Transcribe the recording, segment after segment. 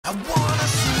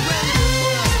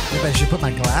Maybe I should put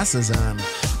my glasses on.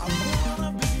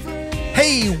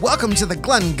 Hey, welcome to the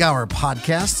Glen Gauer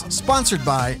podcast, sponsored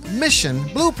by Mission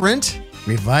Blueprint,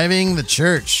 Reviving the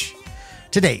Church.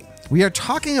 Today, we are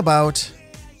talking about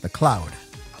the cloud.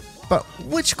 But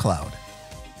which cloud?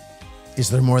 Is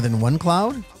there more than one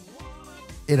cloud?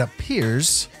 It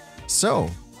appears so.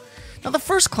 Now, the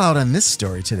first cloud on this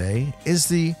story today is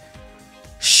the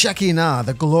Shekhinah,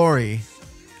 the glory,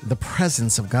 the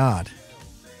presence of God,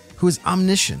 who is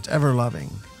omniscient,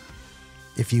 ever-loving.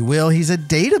 If you will, he's a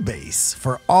database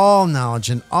for all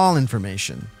knowledge and all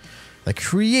information, the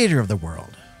creator of the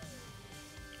world.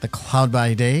 The cloud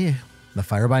by day, the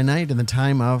fire by night in the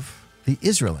time of the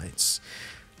Israelites.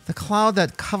 The cloud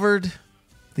that covered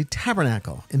the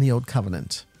tabernacle in the Old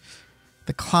Covenant.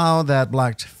 The cloud that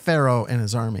blocked Pharaoh and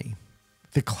his army.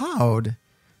 The cloud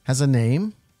has a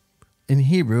name in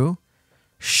Hebrew,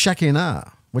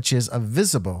 Shekhinah, which is a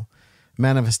visible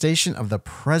manifestation of the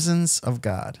presence of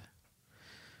God.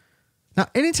 Now,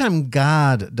 anytime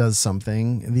God does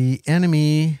something, the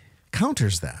enemy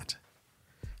counters that.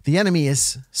 The enemy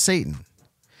is Satan.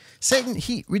 Satan,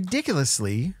 he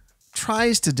ridiculously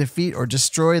tries to defeat or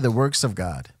destroy the works of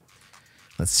God.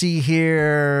 Let's see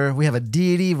here. We have a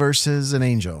deity versus an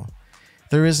angel.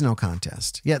 There is no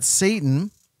contest. Yet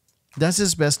Satan does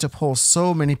his best to pull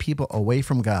so many people away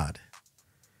from God.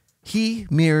 He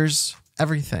mirrors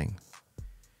everything.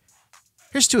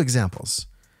 Here's two examples.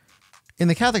 In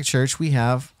the Catholic Church, we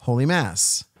have Holy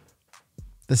Mass.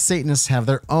 The Satanists have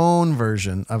their own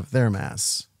version of their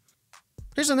Mass.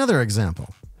 Here's another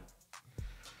example.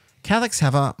 Catholics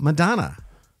have a Madonna.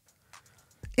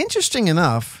 Interesting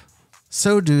enough,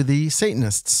 so do the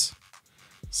Satanists.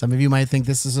 Some of you might think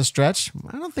this is a stretch.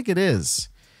 I don't think it is.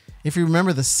 If you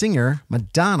remember the singer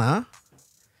Madonna,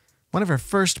 one of her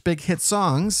first big hit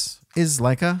songs is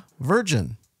Like a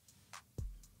Virgin.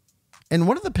 And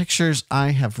one of the pictures I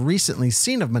have recently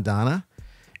seen of Madonna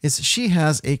is she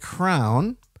has a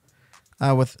crown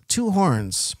with two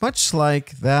horns, much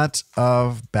like that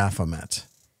of Baphomet.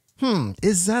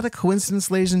 Is that a coincidence,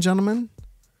 ladies and gentlemen?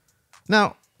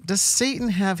 Now, does Satan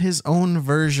have his own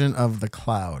version of the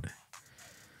cloud?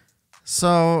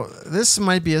 So this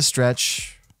might be a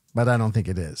stretch, but I don't think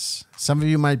it is. Some of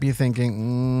you might be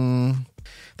thinking,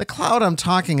 the cloud I'm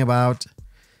talking about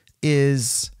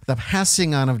is the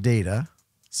passing on of data,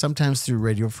 sometimes through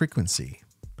radio frequency.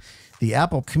 The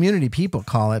Apple community people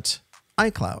call it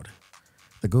iCloud.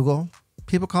 The Google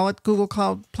people call it Google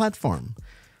Cloud Platform.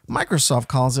 Microsoft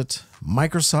calls it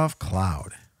Microsoft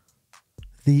Cloud.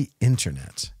 The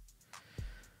internet.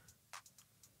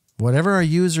 Whatever a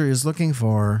user is looking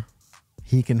for,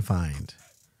 he can find.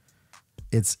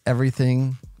 It's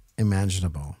everything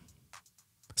imaginable.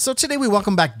 So today we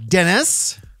welcome back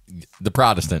Dennis. The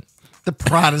Protestant. The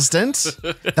Protestant.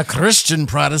 The Christian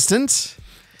Protestant.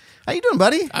 How you doing,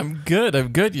 buddy? I'm good.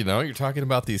 You know, you're talking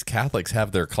about these Catholics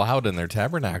have their cloud in their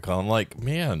tabernacle. I'm like,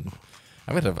 man,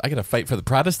 I gotta fight for the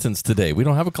Protestants today. We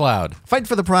don't have a cloud. Fight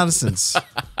for the Protestants.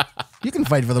 You can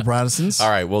fight for the Protestants. All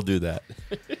right, we'll do that.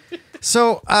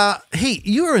 So, hey,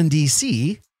 you were in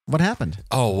D.C. What happened?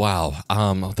 Oh, wow.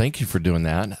 Thank you for doing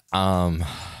that.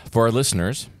 For our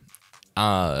listeners,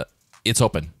 it's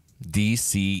open.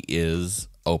 D.C. is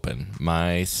open.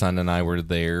 My son and I were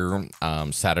there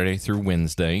Saturday through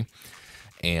Wednesday,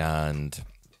 and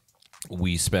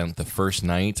we spent the first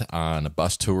night on a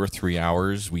bus tour, 3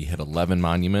 hours. We hit 11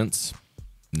 monuments,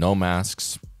 no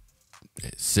masks,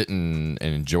 sit and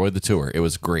enjoy the tour. It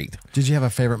was great. Did you have a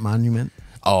favorite monument?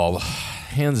 Oh,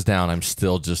 hands down, I'm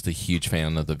still just a huge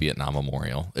fan of the Vietnam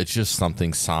Memorial. It's just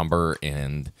something somber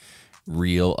and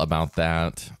real about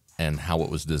that and how it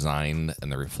was designed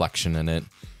and the reflection in it.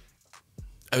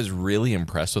 I was really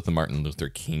impressed with the Martin Luther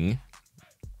King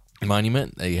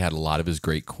monument. He had a lot of his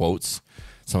great quotes,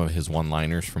 some of his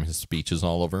one-liners from his speeches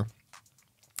all over.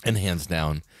 And hands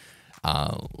down,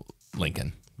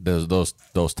 Lincoln. Those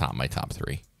top my top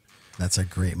three. That's a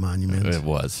great monument. It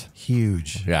was.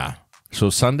 Huge. Yeah. So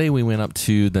Sunday we went up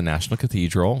to the National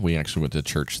Cathedral. We actually went to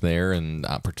church there and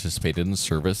participated in the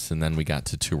service, and then we got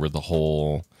to tour the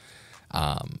whole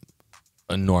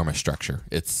enormous structure.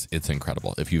 It's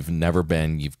incredible. If you've never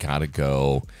been, you've got to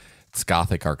go. It's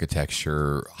Gothic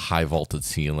architecture, high vaulted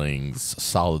ceilings,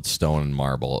 solid stone and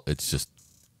marble. It's just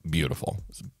beautiful.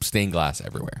 Stained glass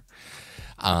everywhere.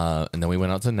 And then we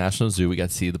went out to the National Zoo. We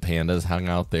got to see the pandas, hung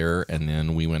out there, and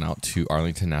then we went out to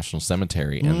Arlington National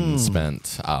Cemetery and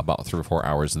spent about 3 or 4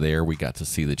 hours there. We got to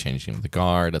see the changing of the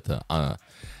guard at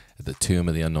the tomb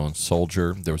of the unknown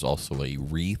soldier. There was also a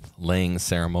wreath-laying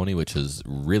ceremony, which is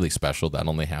really special. That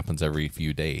only happens every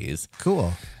few days.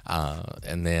 Cool.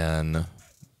 And then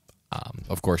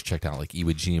of course, checked out like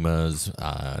Iwo Jima's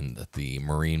and the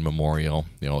Marine Memorial,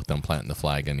 with them planting the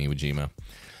flag in Iwo Jima.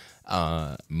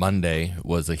 Monday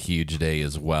was a huge day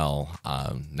as well.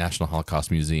 National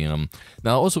Holocaust Museum.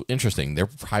 Now, it was interesting. They're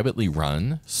privately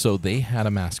run, so they had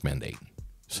a mask mandate.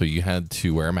 So you had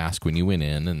to wear a mask when you went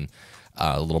in and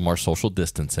a little more social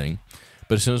distancing.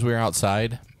 But as soon as we were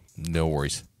outside, no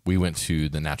worries. We went to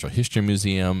the Natural History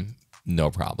Museum, no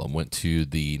problem. Went to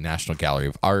the National Gallery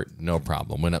of Art, no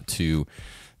problem. Went up to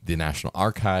the National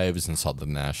Archives and saw the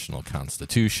National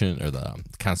Constitution, or the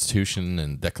Constitution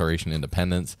and Declaration of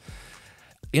Independence.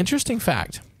 Interesting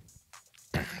fact.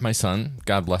 My son,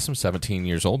 God bless him, 17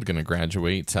 years old, going to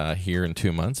graduate here in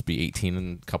 2 months, be 18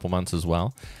 in a couple months as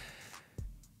well.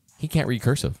 He can't read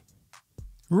cursive.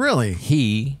 Really?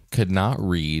 He could not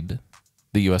read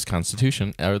the U.S.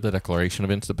 Constitution or the Declaration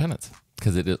of Independence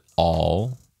because it is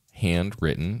all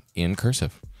handwritten in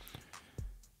cursive.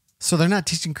 So they're not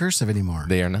teaching cursive anymore.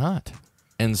 They are not.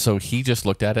 And so he just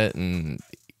looked at it and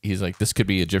he's like, this could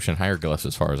be Egyptian hieroglyphs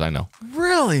as far as I know.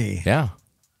 Really? Yeah.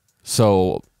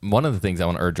 So one of the things I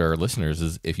want to urge our listeners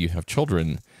is if you have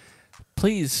children,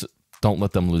 please don't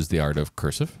let them lose the art of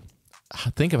cursive.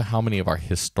 Think of how many of our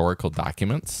historical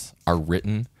documents are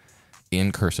written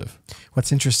in cursive.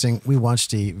 What's interesting, we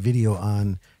watched a video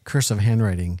on cursive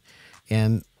handwriting,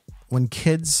 and when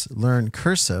kids learn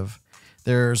cursive,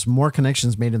 there's more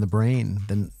connections made in the brain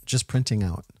than just printing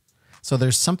out. So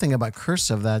there's something about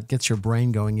cursive that gets your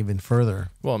brain going even further.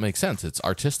 Well, it makes sense. It's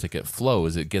artistic. It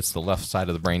flows. It gets the left side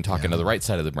of the brain talking to the right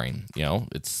side of the brain.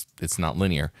 It's not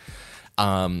linear.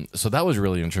 So that was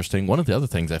really interesting. One of the other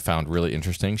things I found really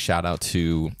interesting, shout out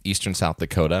to Eastern South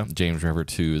Dakota, James River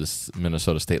to the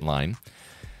Minnesota state line.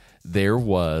 There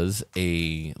was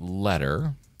a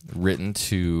letter written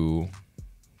to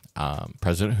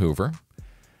President Hoover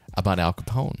about Al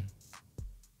Capone.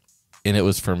 And it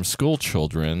was from school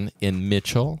children in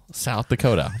Mitchell, South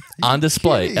Dakota, on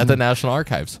display at the National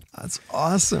Archives. That's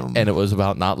awesome. And it was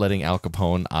about not letting Al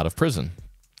Capone out of prison.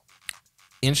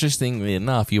 Interestingly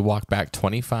enough, you walk back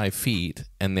 25 feet,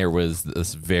 and there was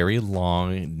this very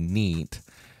long, neat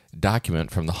document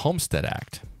from the Homestead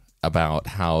Act about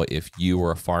how if you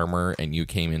were a farmer and you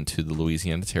came into the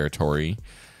Louisiana Territory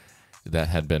that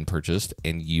had been purchased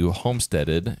and you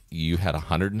homesteaded, you had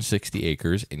 160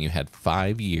 acres and you had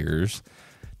 5 years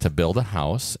to build a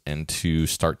house and to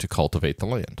start to cultivate the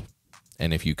land.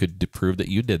 And if you could prove that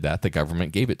you did that, the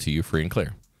government gave it to you free and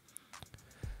clear.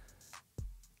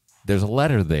 There's a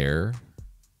letter there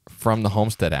from the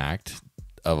Homestead Act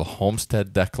of a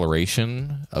homestead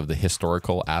declaration of the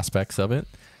historical aspects of it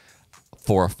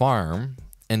for a farm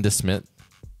in DeSmet,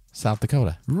 South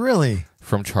Dakota. Really?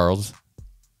 From Charles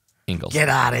Ingalls. Get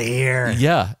out of here.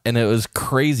 Yeah, and it was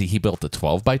crazy. He built a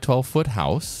 12 by 12 foot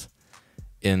house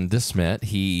in DeSmet.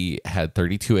 He had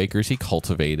 32 acres he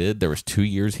cultivated. There was 2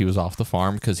 years he was off the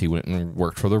farm because he went and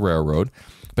worked for the railroad.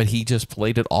 But he just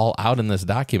laid it all out in this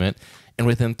document. And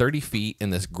within 30 feet in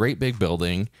this great big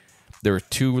building, there were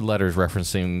 2 letters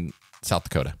referencing South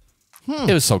Dakota.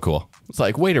 It was so cool. It's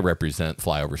like, way to represent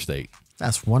Flyover State.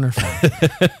 That's wonderful.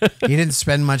 You didn't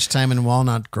spend much time in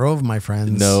Walnut Grove, my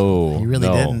friends. No. You really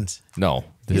didn't. No.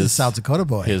 He's a South Dakota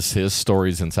boy. His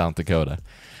stories in South Dakota.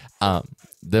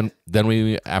 Then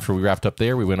we, after we wrapped up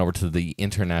there, we went over to the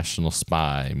International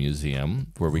Spy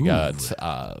Museum where we got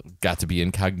to be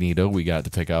incognito. We got to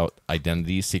pick out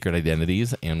identities, secret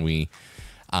identities, and we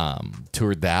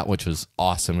toured that, which was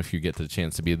awesome if you get the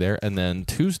chance to be there. And then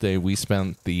Tuesday, we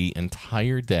spent the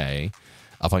entire day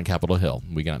up on Capitol Hill.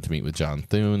 We got to meet with John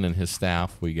Thune and his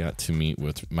staff. We got to meet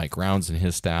with Mike Rounds and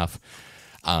his staff.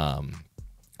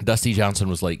 Dusty Johnson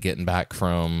was late getting back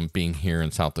from being here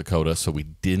in South Dakota, so we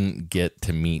didn't get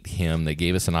to meet him. They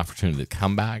gave us an opportunity to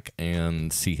come back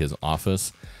and see his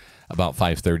office about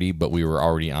 5:30, but we were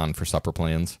already on for supper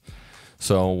plans.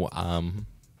 So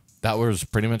that was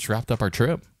pretty much wrapped up our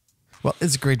trip. Well,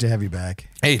 it's great to have you back.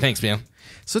 Hey, thanks, man.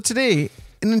 So today,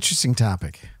 an interesting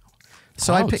topic.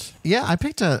 So I picked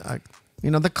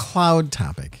the cloud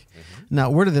topic. Mm-hmm. Now,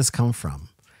 where did this come from?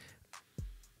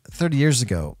 30 years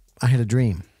ago, I had a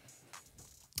dream.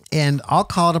 And I'll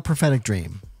call it a prophetic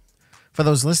dream. For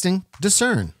those listening,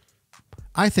 discern.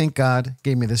 I think God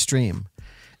gave me this dream.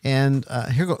 And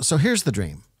here goes. So here's the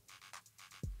dream.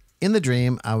 In the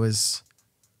dream, I was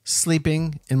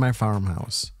sleeping in my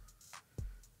farmhouse.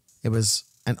 It was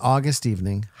an August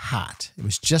evening, hot. It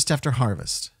was just after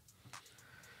harvest.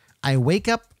 I wake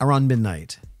up around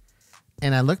midnight,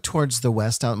 and I look towards the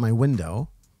west out my window.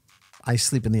 I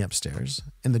sleep in the upstairs.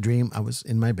 In the dream, I was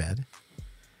in my bed.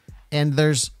 And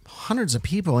there's hundreds of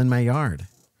people in my yard.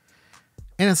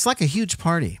 And it's like a huge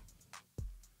party.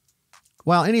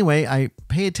 Well, anyway, I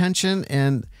pay attention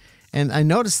and I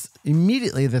noticed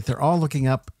immediately that they're all looking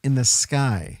up in the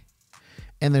sky.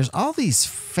 And there's all these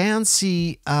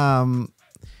fancy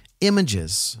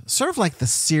images, sort of like the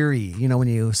Siri, you know, when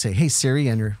you say, hey, Siri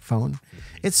on your phone.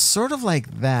 It's sort of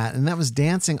like that. And that was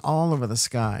dancing all over the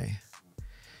sky.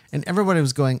 And everybody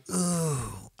was going,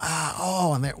 ooh,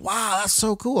 and they're, wow, that's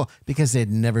so cool. Because they'd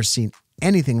never seen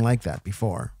anything like that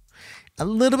before. A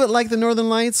little bit like the Northern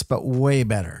Lights, but way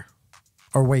better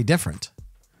or way different.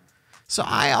 So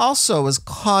I also was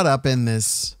caught up in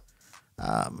this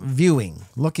viewing,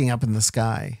 looking up in the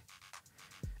sky.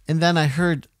 And then I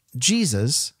heard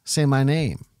Jesus say my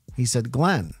name. He said,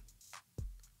 Glenn.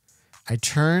 I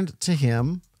turned to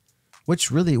him,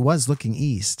 which really was looking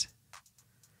east.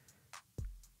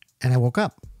 And I woke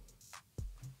up.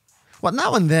 Well,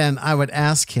 now and then I would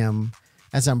ask him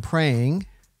as I'm praying,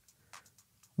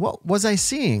 what was I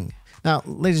seeing? Now,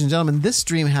 ladies and gentlemen, this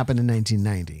dream happened in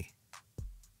 1990.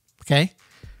 Okay?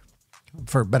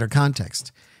 For better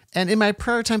context. And in my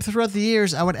prayer time throughout the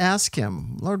years, I would ask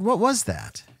him, Lord, what was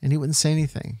that? And he wouldn't say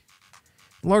anything.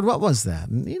 Lord, what was that?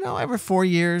 And, you know, every 4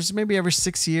 years, maybe every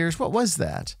 6 years, what was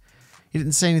that? He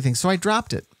didn't say anything. So I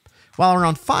dropped it. Well,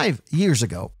 around 5 years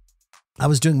ago, I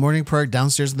was doing morning prayer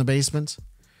downstairs in the basement.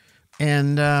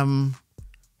 And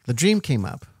the dream came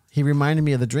up. He reminded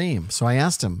me of the dream. So I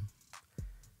asked him,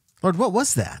 Lord, what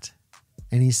was that?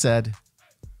 And he said,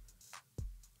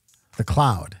 the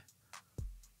cloud.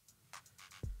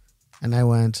 And I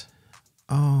went,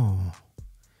 oh,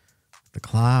 the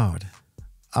cloud.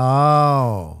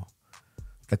 Oh,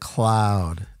 the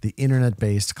cloud, the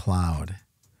internet-based cloud.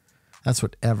 That's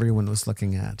what everyone was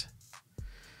looking at.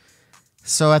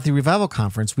 So at the Revival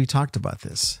Conference, we talked about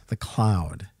this, the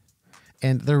cloud.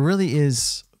 And there really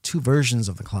is two versions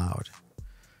of the cloud.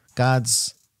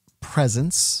 God's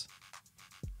presence.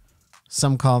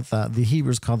 Some call it the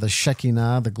Hebrews call the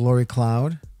Shekhinah, the glory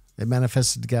cloud. It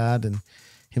manifested God and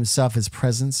himself, his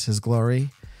presence, his glory.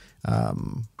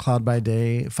 Cloud by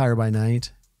day, fire by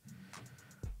night.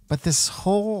 But this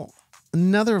whole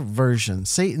another version,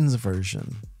 Satan's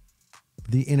version,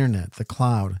 the internet, the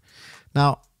cloud.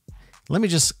 Now, let me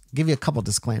just give you a couple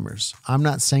disclaimers. I'm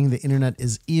not saying the internet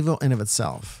is evil in of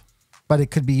itself, but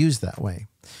it could be used that way.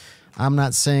 I'm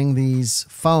not saying these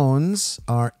phones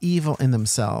are evil in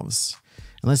themselves,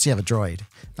 unless you have a droid.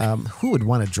 Who would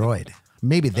want a droid?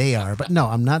 Maybe they are, but no,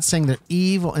 I'm not saying they're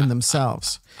evil in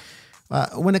themselves.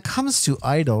 When it comes to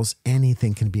idols,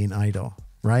 anything can be an idol,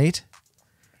 right?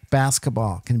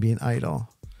 Basketball can be an idol.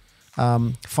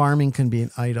 Farming can be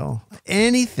an idol.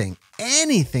 Anything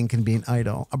can be an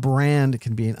idol. A brand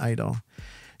can be an idol.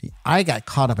 I got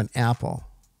caught up in Apple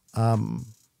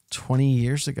 20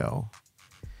 years ago,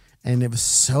 and it was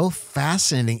so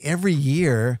fascinating. Every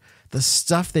year, the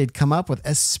stuff they'd come up with,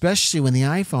 especially when the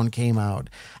iPhone came out.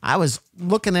 I was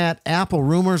looking at Apple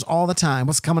rumors all the time.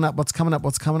 What's coming up? What's coming up?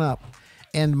 What's coming up?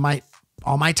 And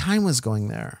all my time was going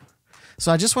there.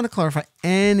 So I just want to clarify,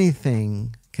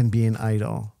 anything can be an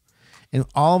idol. And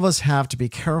all of us have to be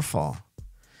careful.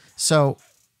 So,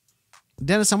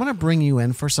 Dennis, I want to bring you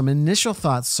in for some initial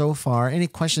thoughts so far. Any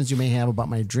questions you may have about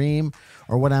my dream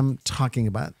or what I'm talking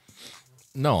about?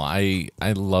 No, I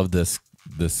love this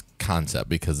concept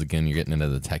because, again, you're getting into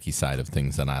the techie side of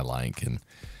things that I like. And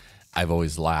I've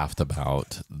always laughed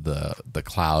about the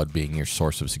cloud being your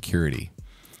source of security.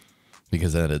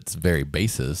 Because at its very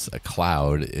basis, a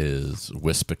cloud is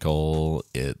wispical,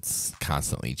 it's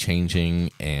constantly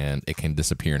changing, and it can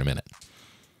disappear in a minute.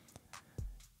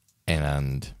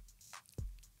 And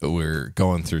we're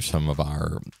going through some of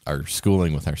our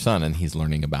schooling with our son, and he's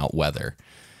learning about weather.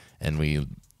 And we've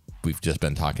just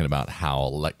been talking about how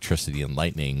electricity and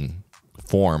lightning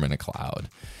form in a cloud.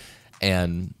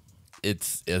 And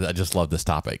I just love this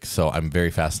topic. So I'm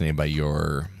very fascinated by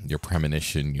your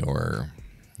premonition,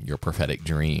 your prophetic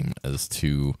dream as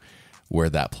to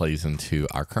where that plays into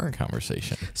our current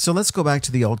conversation. So let's go back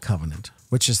to the Old Covenant,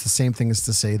 which is the same thing as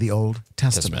to say the Old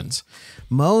Testament.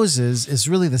 Moses is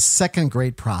really the second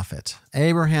great prophet.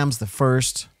 Abraham's the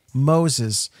first.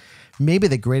 Moses, maybe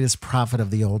the greatest prophet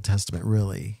of the Old Testament,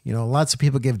 really. You know, lots of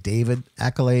people give David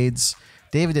accolades.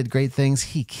 David did great things.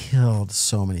 He killed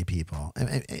so many people.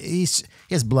 He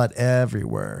has blood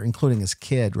everywhere, including his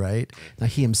kid, right? Now,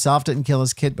 he himself didn't kill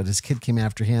his kid, but his kid came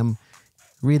after him.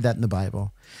 Read that in the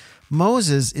Bible.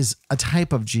 Moses is a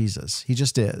type of Jesus. He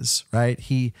just is, right?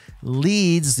 He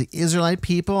leads the Israelite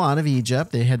people out of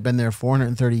Egypt. They had been there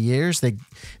 430 years. The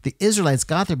Israelites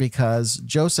got there because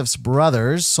Joseph's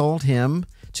brothers sold him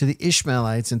to the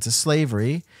Ishmaelites into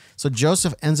slavery. So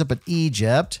Joseph ends up in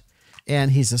Egypt,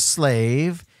 and he's a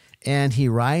slave, and he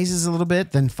rises a little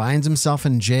bit, then finds himself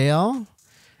in jail,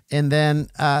 And then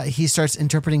he starts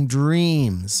interpreting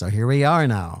dreams. So here we are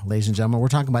now, ladies and gentlemen. We're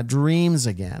talking about dreams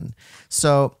again.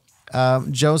 So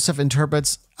Joseph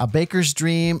interprets a baker's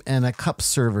dream and a cup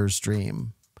server's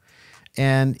dream.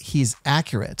 And he's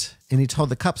accurate. And he told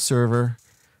the cup server,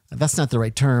 that's not the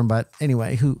right term, but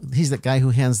anyway, he's the guy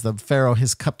who hands the Pharaoh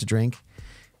his cup to drink.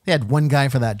 They had one guy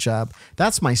for that job.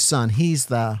 That's my son. He's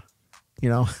the,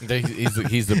 he's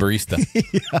the barista.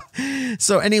 Yeah.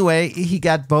 So anyway, he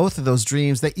got both of those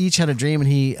dreams. They each had a dream, and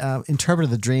he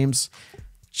interpreted the dreams.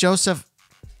 Joseph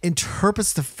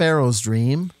interprets the Pharaoh's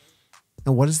dream.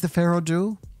 And what does the Pharaoh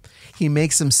do? He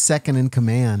makes him second in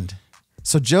command.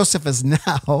 So Joseph is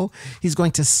now, he's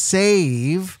going to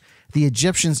save the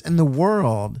Egyptians and the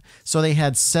world. So they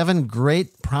had 7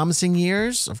 great promising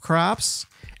years of crops,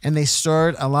 and they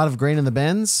stored a lot of grain in the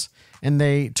bins, and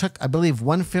they took, I believe,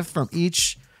 1/5 from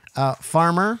each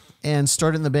farmer and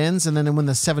stored it in the bins. And then when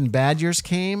the 7 bad years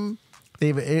came,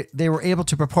 they were able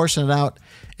to proportion it out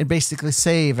and basically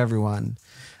save everyone.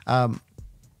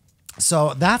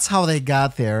 So that's how they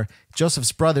got there.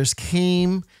 Joseph's brothers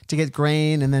came to get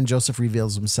grain, and then Joseph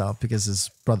reveals himself because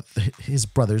his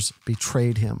brothers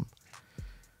betrayed him.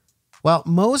 Well,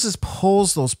 Moses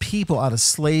pulls those people out of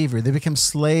slavery. They become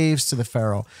slaves to the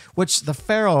Pharaoh, which the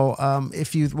Pharaoh,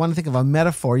 if you want to think of a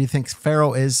metaphor, you think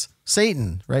Pharaoh is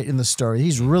Satan, right, in the story.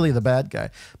 He's really the bad guy.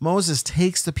 Moses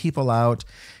takes the people out.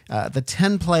 The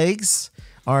 10 plagues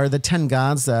are the 10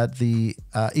 gods that the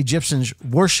Egyptians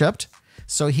worshipped.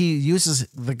 So he uses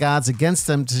the gods against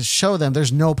them to show them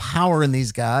there's no power in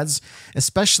these gods,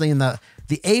 especially in the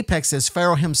apex is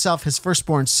Pharaoh himself, his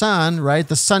firstborn son, right?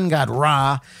 The sun god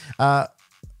Ra,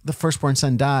 the firstborn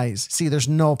son dies. See, there's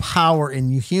no power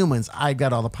in you humans. I've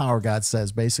got all the power, God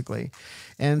says, basically.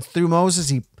 And through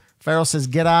Moses, Pharaoh says,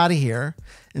 get out of here.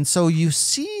 And so you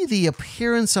see the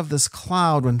appearance of this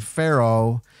cloud when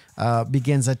Pharaoh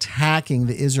begins attacking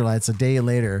the Israelites a day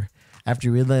later,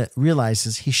 after he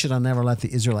realizes he should have never let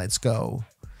the Israelites go.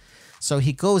 So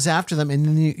he goes after them, and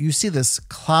then you see this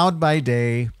cloud by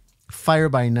day, fire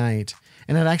by night,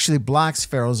 and it actually blocks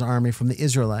Pharaoh's army from the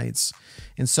Israelites.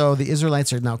 And so the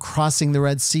Israelites are now crossing the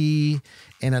Red Sea,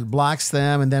 and it blocks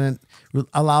them, and then it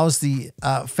allows the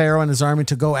Pharaoh and his army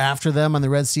to go after them on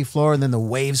the Red Sea floor, and then the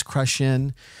waves crush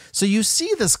in. So you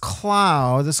see this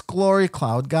cloud, this glory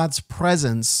cloud, God's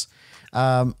presence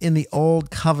in the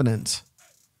Old Covenant.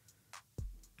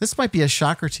 This might be a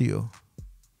shocker to you.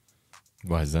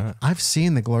 Why is that? I've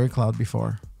seen the glory cloud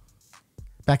before,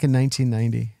 back in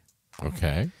 1990.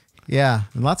 Okay. Yeah,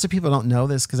 and lots of people don't know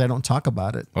this because I don't talk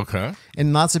about it. Okay.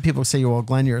 And lots of people say, "Well,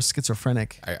 Glenn, you're a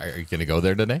schizophrenic." Are you going to go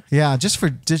there today? Yeah, just for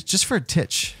a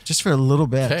titch, just for a little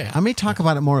bit. Okay. I may talk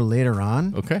about it more later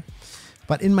on. Okay.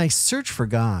 But in my search for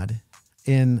God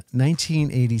in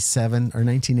 1987 or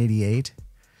 1988,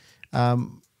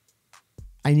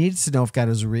 I needed to know if God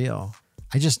was real.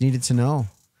 I just needed to know.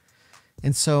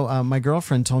 And so my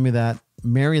girlfriend told me that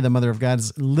Mary, the Mother of God,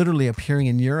 is literally appearing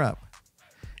in Europe.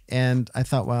 And I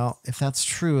thought, well, if that's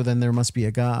true, then there must be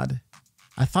a God.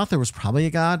 I thought there was probably a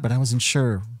God, but I wasn't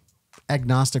sure.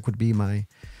 Agnostic would be my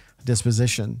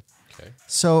disposition. Okay.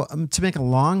 So to make a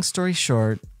long story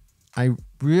short, I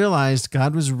realized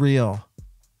God was real.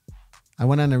 I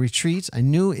went on a retreat. I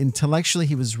knew intellectually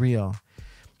he was real.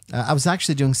 I was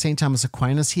actually doing St. Thomas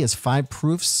Aquinas. He has 5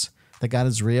 proofs that God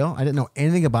is real. I didn't know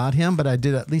anything about him, but I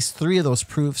did at least 3 of those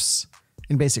proofs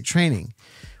in basic training.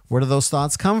 Where do those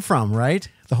thoughts come from, right?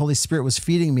 The Holy Spirit was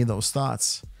feeding me those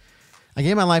thoughts. I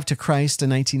gave my life to Christ in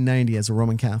 1990 as a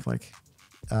Roman Catholic.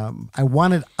 I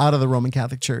wanted out of the Roman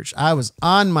Catholic Church. I was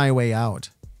on my way out,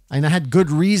 and I had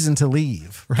good reason to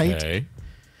leave, right? Okay.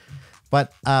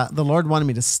 But the Lord wanted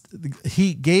me to,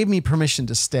 he gave me permission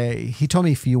to stay. He told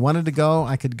me if you wanted to go,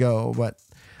 I could go. But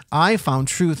I found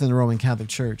truth in the Roman Catholic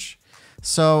Church.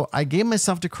 So I gave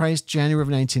myself to Christ January of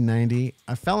 1990.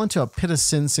 I fell into a pit of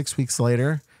sin 6 weeks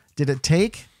later. Did it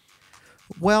take?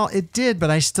 Well, it did, but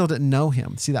I still didn't know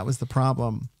him. See, that was the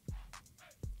problem.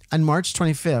 On March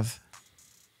 25th,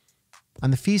 on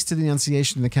the Feast of the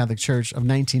Annunciation in the Catholic Church of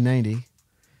 1990,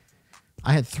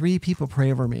 I had 3 people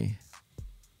pray over me.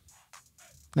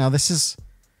 Now, this is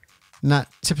not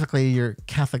typically your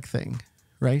Catholic thing,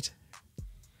 right?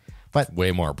 But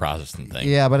way more Protestant thing.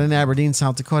 Yeah, but in Aberdeen,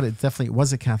 South Dakota, it definitely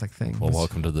was a Catholic thing. Well,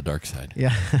 welcome to the dark side.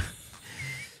 Yeah.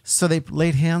 So they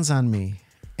laid hands on me,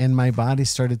 and my body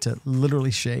started to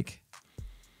literally shake.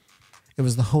 It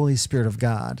was the Holy Spirit of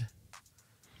God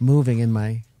moving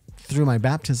through my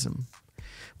baptism.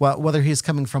 Well, whether he's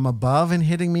coming from above and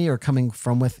hitting me or coming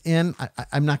from within,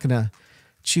 I'm not going to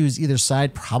choose either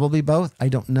side, probably both. I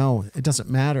don't know. It doesn't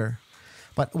matter.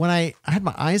 But when I had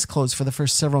my eyes closed for the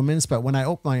first several minutes, but when I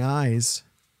opened my eyes,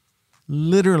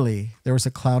 Literally, there was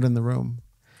a cloud in the room.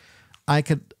 I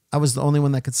was the only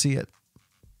one that could see it.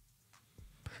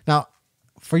 Now,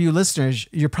 for you listeners,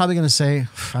 you're probably going to say,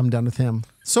 I'm done with him.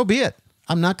 So be it.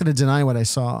 I'm not going to deny what I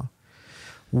saw.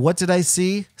 What did I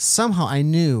see? Somehow I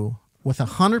knew with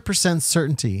 100%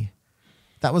 certainty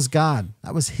that was God.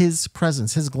 That was his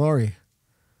presence, his glory.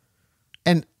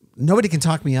 And nobody can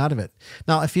talk me out of it.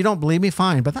 Now, if you don't believe me,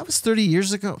 fine. But that was 30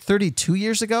 years ago, 32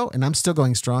 years ago, and I'm still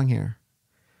going strong here.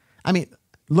 I mean,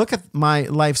 look at my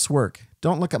life's work.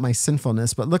 Don't look at my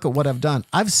sinfulness, but look at what I've done.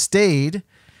 I've stayed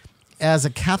as a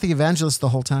Catholic evangelist the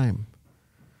whole time,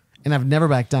 and I've never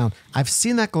backed down. I've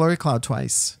seen that glory cloud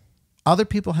twice. Other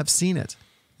people have seen it.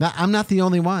 Now, I'm not the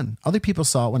only one. Other people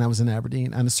saw it when I was in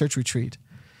Aberdeen on a search retreat.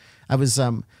 I was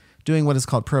doing what is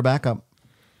called prayer backup,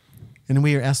 and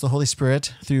we asked the Holy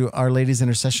Spirit through Our Lady's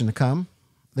intercession to come.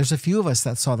 There's a few of us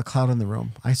that saw the cloud in the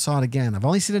room. I saw it again. I've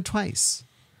only seen it twice.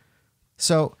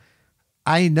 So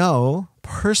I know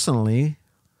personally,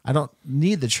 I don't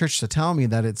need the church to tell me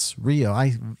that it's real.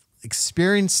 I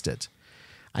experienced it.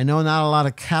 I know not a lot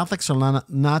of Catholics or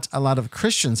not a lot of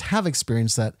Christians have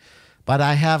experienced that, but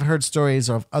I have heard stories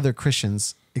of other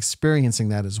Christians experiencing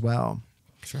that as well.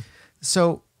 Sure.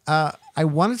 So I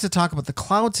wanted to talk about the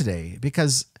cloud today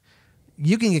because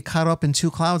you can get caught up in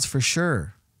two clouds for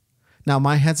sure. Now,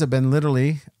 my heads have been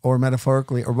literally or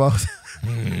metaphorically or both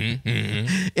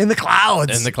in the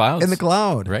clouds. In the clouds. In the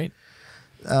cloud. Right.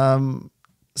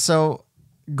 So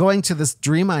going to this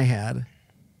dream I had,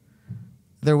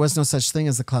 there was no such thing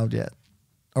as the cloud yet.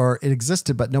 Or it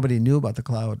existed, but nobody knew about the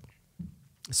cloud.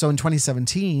 So in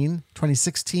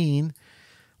 2016,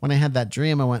 when I had that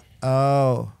dream, I went,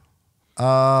 oh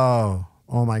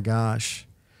my gosh.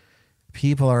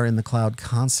 People are in the cloud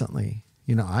constantly.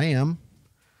 You know, I am.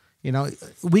 You know,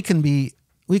 we can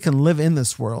live in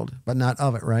this world, but not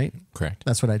of it, right? Correct.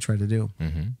 That's what I try to do.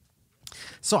 Mm-hmm.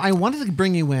 So I wanted to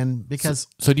bring you in because...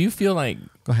 So do you feel like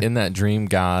Go ahead. in that dream,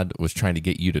 God was trying to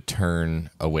get you to turn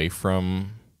away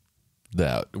from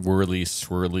that whirly,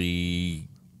 swirly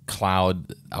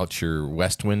cloud out your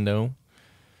west window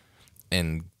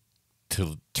and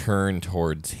to turn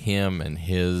towards him and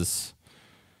his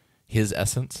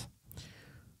essence?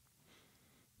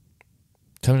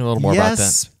 Tell me a little more about that.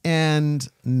 Yes and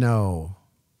no.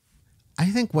 I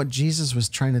think what Jesus was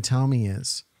trying to tell me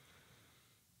is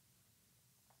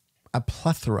a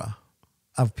plethora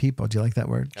of people. Do you like that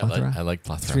word? Plethora? I like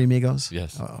plethora. Three Amigos?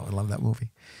 Yes. Oh, I love that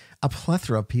movie. A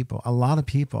plethora of people, a lot of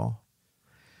people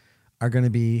are going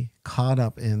to be caught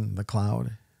up in the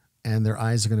cloud and their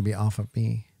eyes are going to be off of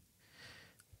me.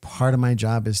 Part of my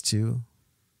job is to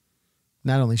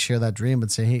not only share that dream, but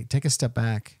say, hey, take a step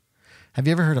back. Have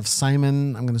you ever heard of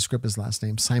Simon? I'm going to script his last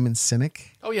name. Simon Sinek.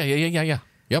 Oh, yeah.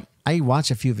 Yep. I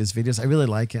watch a few of his videos. I really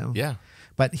like him. Yeah.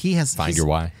 But he has... Find your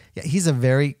why. Yeah, he has a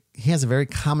very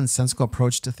commonsensical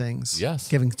approach to things. Yes.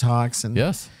 Giving talks.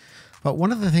 Yes. But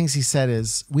one of the things he said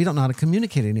is, we don't know how to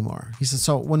communicate anymore. He said,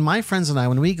 so when my friends and I,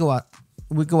 when we go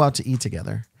out to eat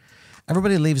together,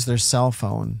 everybody leaves their cell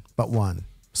phone but one,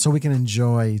 so we can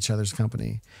enjoy each other's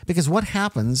company. Because what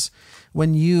happens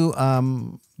when you,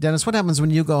 Dennis, what happens when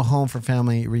you go home for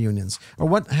family reunions? Or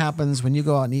what happens when you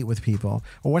go out and eat with people?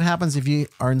 Or what happens if you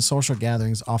are in social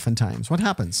gatherings oftentimes? What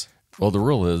happens? Well, the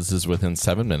rule is within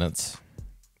 7 minutes,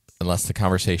 unless the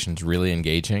conversation's really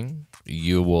engaging,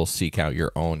 you will seek out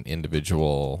your own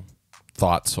individual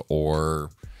thoughts or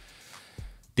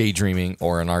daydreaming,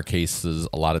 or in our cases,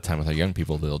 a lot of time with our young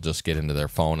people, they'll just get into their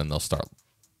phone and they'll start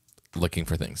looking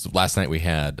for things. Last night we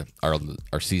had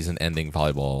our season-ending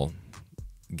volleyball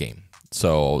game.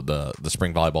 So the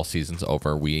spring volleyball season's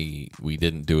over. We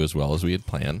didn't do as well as we had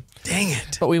planned. Dang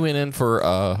it. But we went in for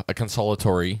a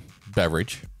consolatory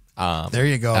beverage. There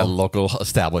you go. At a local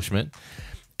establishment.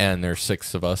 And there's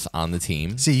 6 of us on the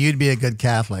team. See, you'd be a good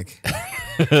Catholic.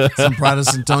 Some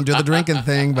Protestants don't do the drinking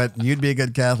thing, but you'd be a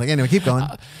good Catholic. Anyway, keep going.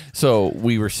 So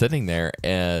we were sitting there,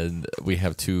 and we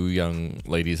have 2 young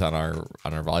ladies on our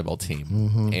volleyball team,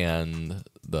 Mm-hmm. and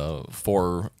the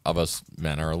 4 of us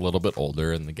men are a little bit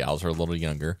older, and the gals are a little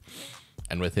younger.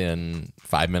 And within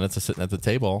 5 minutes of sitting at the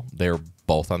table, they're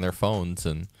both on their phones.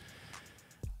 And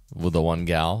with the one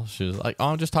gal, she was like, "Oh,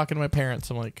 I'm just talking to my parents."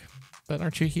 I'm like, "But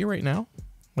aren't you here right now?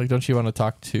 Like, don't you want to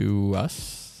talk to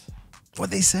us?"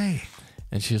 What'd they say?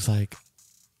 And she's like,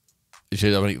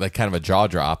 like kind of a jaw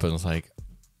drop, and was like,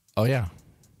 "Oh yeah,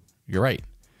 you're right."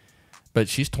 But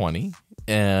she's 20,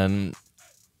 and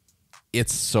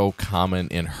it's so common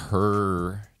in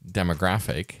her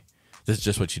demographic. This is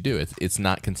just what you do. It's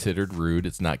not considered rude.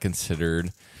 It's not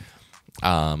considered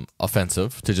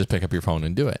offensive to just pick up your phone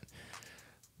and do it.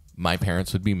 My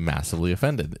parents would be massively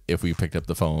offended if we picked up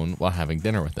the phone while having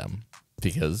dinner with them.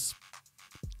 because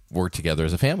we're together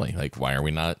as a family. Like, why are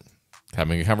we not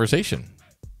having a conversation?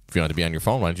 If you want to be on your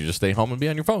phone, why don't you just stay home and be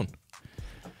on your phone?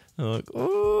 I'm like,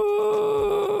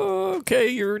 oh, okay,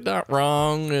 you're not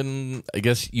wrong. And I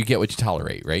guess you get what you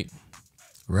tolerate, right?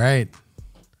 Right.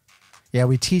 Yeah,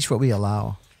 we teach what we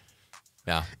allow.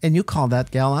 Yeah. And you call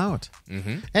that gal out.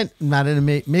 Mm-hmm. And not in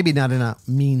a, maybe not in a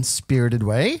mean-spirited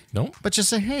way. No. But just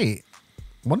say, hey,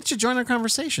 why don't you join our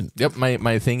conversation? Yep.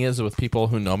 My thing is with people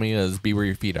who know me is be where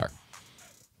your feet are.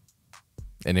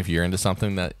 And if you're into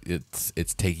something that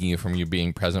it's taking you from you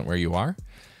being present where you are,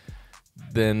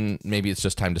 then maybe it's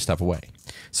just time to step away.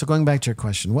 So going back to your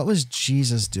question, what was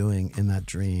Jesus doing in that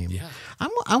dream? Yeah.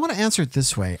 I want to answer it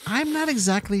this way. I'm not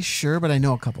exactly sure, but I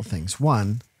know a couple things.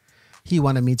 One, he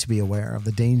wanted me to be aware of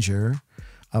the danger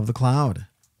of the cloud,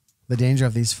 the danger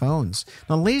of these phones.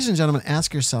 Now, ladies and gentlemen,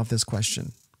 ask yourself this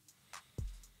question.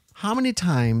 How many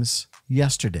times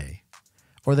yesterday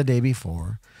or the day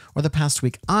before or the past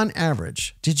week, on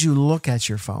average, did you look at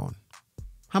your phone?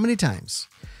 How many times?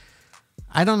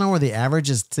 I don't know where the average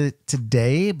is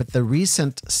today, but the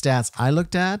recent stats I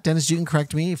looked at, Dennis, you can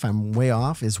correct me if I'm way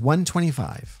off, is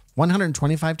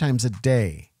 125 times a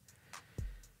day.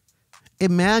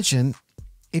 Imagine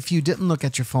if you didn't look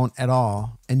at your phone at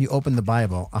all and you opened the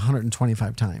Bible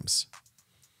 125 times.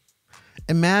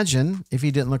 Imagine if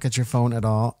you didn't look at your phone at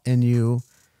all and you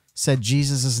said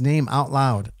Jesus' name out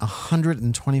loud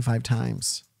 125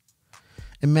 times.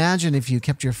 Imagine if you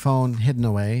kept your phone hidden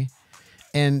away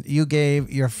and you gave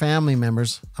your family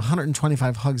members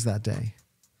 125 hugs that day.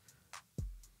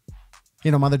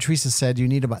 You know, Mother Teresa said you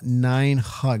need about 9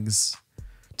 hugs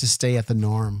to stay at the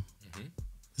norm. Mm-hmm.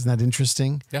 Isn't that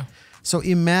interesting? Yeah. So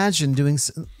imagine doing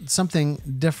something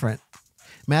different.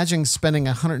 Imagine spending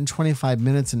 125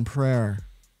 minutes in prayer.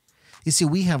 You see,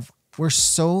 we're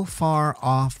so far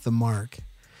off the mark.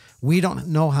 We don't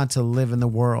know how to live in the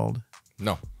world.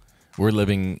 No, we're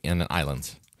living in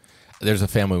islands. There's a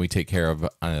family we take care of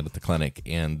at the clinic,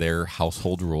 and their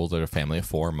household rules, they're a family of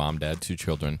 4, mom, dad, 2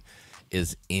 children,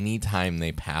 is anytime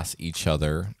they pass each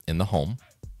other in the home,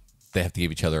 they have to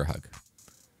give each other a hug.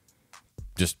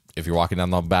 Just if you're walking down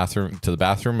the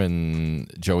bathroom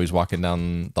and Joey's walking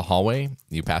down the hallway,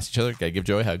 you pass each other, gotta give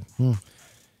Joey a hug. You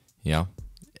know,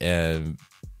 and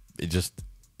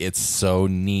it's so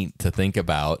neat to think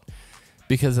about,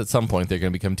 because at some point they're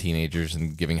going to become teenagers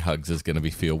and giving hugs is going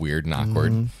to feel weird and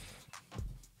awkward. Mm-hmm.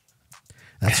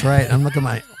 That's right. I'm looking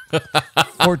at my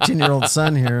 14-year-old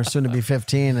son here, soon to be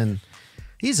 15, and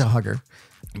he's a hugger.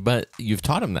 But you've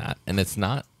taught him that, and it's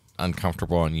not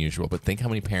uncomfortable or unusual. But think how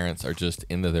many parents are just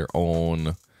into their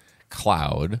own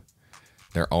cloud,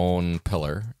 their own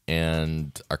pillar,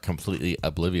 and are completely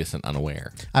oblivious and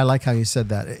unaware. I like how you said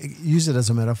that. Use it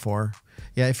as a metaphor.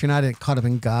 Yeah, if you're not caught up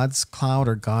in God's cloud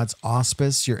or God's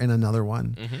auspice, you're in another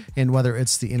one. Mm-hmm. And whether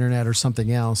it's the internet or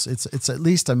something else, it's at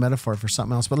least a metaphor for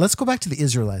something else. But let's go back to the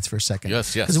Israelites for a second.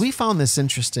 Yes. Because we found this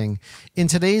interesting. In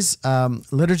today's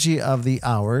Liturgy of the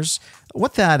Hours,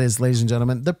 what that is, ladies and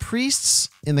gentlemen, the priests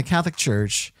in the Catholic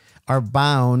Church are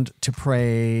bound to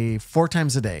pray 4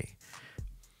 times a day.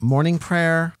 Morning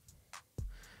prayer,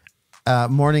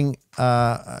 afternoon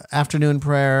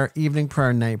prayer, evening prayer,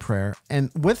 and night prayer. And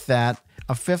with that,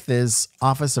 a 5th is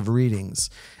Office of Readings.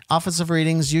 Office of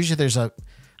Readings, usually there's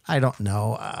I don't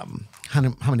know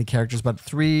how many characters, but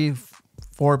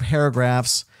 3-4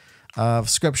 paragraphs of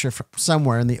scripture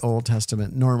somewhere in the Old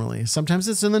Testament normally. Sometimes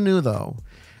it's in the New, though.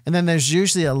 And then there's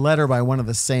usually a letter by one of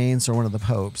the saints or one of the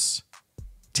popes.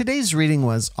 Today's reading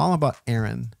was all about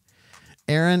Aaron.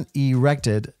 Aaron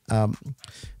erected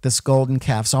this golden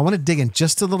calf. So I want to dig in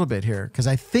just a little bit here because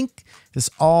I think this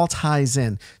all ties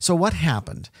in. So what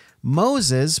happened?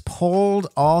 Moses pulled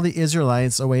all the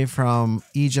Israelites away from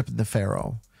Egypt and the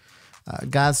Pharaoh.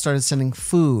 God started sending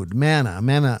food, manna.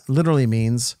 Manna literally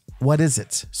means, what is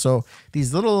it? So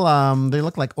these little, they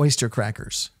look like oyster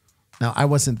crackers. Now, I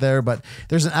wasn't there, but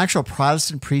there's an actual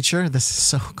Protestant preacher. This is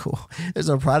so cool. There's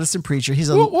a Protestant preacher. He's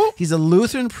a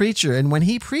Lutheran preacher. And when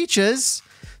he preaches,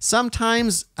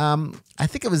 sometimes, I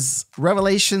think it was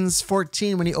Revelations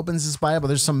 14, when he opens his Bible,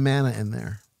 there's some manna in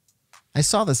there. I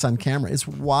saw this on camera. It's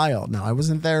wild. Now, I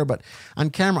wasn't there, but on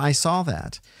camera, I saw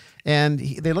that. And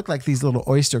they look like these little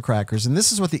oyster crackers. And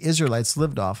this is what the Israelites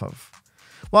lived off of.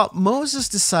 Well, Moses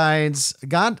decides,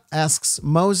 God asks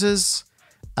Moses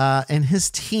and his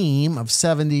team of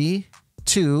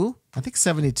 72, I think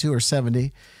 72 or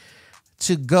 70,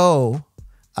 to go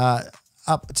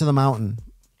up to the mountain.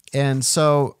 And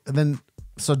so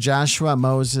Joshua,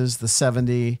 Moses, the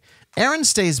 70, Aaron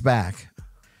stays back.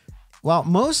 Well,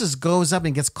 Moses goes up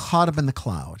and gets caught up in the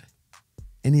cloud.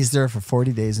 And he's there for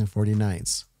 40 days and 40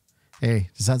 nights.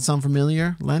 Hey, does that sound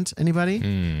familiar? Lent? Anybody?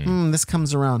 This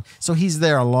comes around. So he's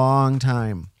there a long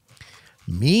time.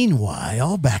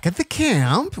 Meanwhile, back at the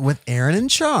camp with Aaron in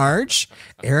charge,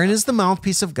 Aaron is the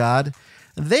mouthpiece of God.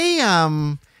 They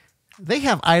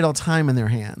have idle time in their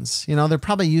hands. You know, they're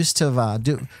probably used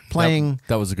to playing.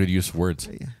 That was a good use of words.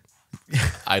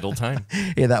 Idle time.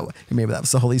 Yeah, maybe that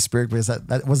was the Holy Spirit, because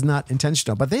that was not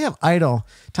intentional. But they have idle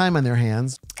time on their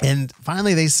hands. And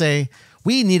finally they say,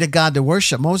 we need a God to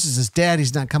worship. Moses is dead.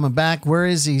 He's not coming back. Where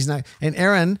is he? He's not. And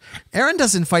Aaron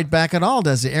doesn't fight back at all,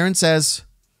 does he? Aaron says,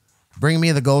 bring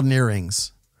me the golden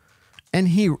earrings. And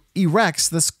he erects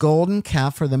this golden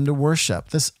calf for them to worship,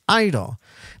 this idol.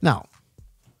 Now,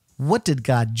 what did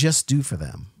God just do for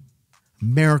them?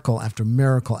 Miracle after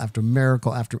miracle after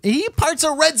miracle after. He parts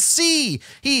a Red Sea.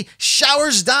 He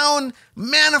showers down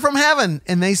manna from heaven.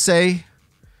 And they say,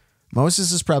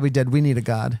 Moses is probably dead. We need a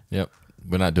God. Yep.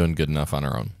 We're not doing good enough on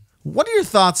our own. What are your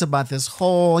thoughts about this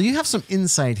whole? You have some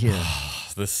insight here.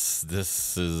 This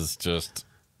is just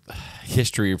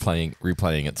history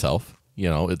replaying itself. You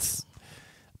know, it's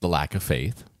the lack of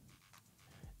faith.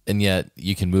 And yet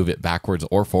you can move it backwards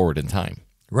or forward in time.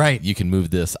 Right. You can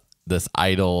move this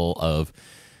idol of,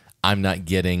 I'm not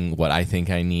getting what I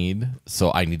think I need,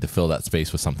 so I need to fill that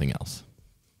space with something else.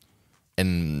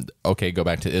 And okay, go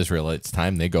back to Israelites'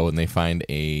 time. They go and they find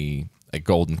a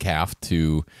golden calf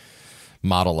to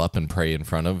model up and pray in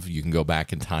front of. You can go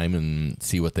back in time and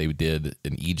see what they did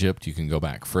in Egypt. You can go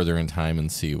back further in time and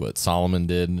see what Solomon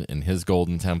did in his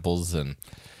golden temples and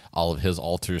all of his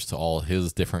altars to all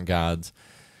his different gods.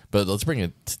 But let's bring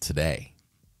it to today.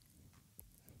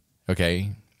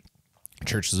 Okay,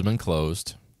 churches have been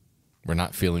closed. We're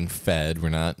not feeling fed. We're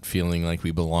not feeling like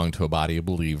we belong to a body of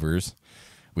believers.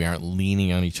 We aren't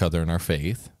leaning on each other in our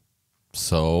faith.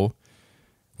 So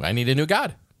I need a new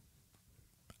God.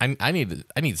 I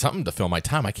need something to fill my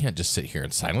time. I can't just sit here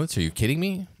in silence. Are you kidding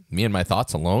me? Me and my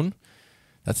thoughts alone?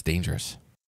 That's dangerous.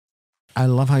 I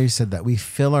love how you said that. We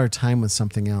fill our time with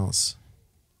something else.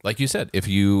 Like you said, if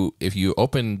you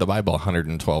open the Bible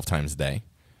 112 times a day,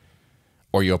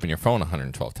 or you open your phone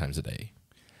 112 times a day,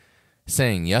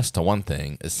 saying yes to one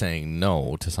thing is saying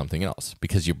no to something else,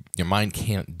 because your mind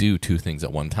can't do two things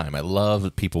at one time. I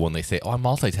love people when they say, oh, I'm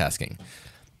multitasking.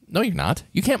 No, you're not.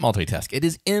 You can't multitask. It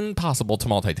is impossible to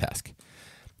multitask.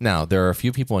 Now, there are a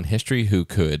few people in history who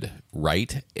could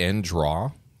write and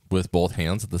draw with both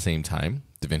hands at the same time.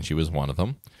 Da Vinci was one of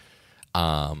them.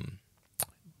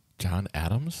 John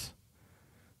Adams,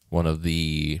 one of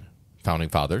the founding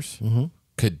fathers,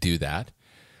 could do that.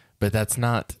 But that's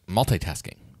not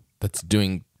multitasking. That's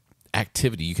doing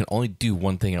activity. You can only do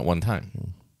one thing at one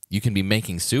time. You can be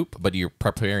making soup, but you're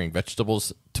preparing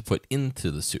vegetables to put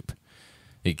into the soup.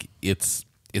 It's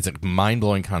a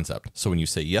mind-blowing concept. So when you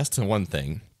say yes to one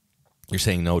thing, you're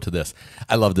saying no to this.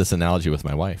 I love this analogy with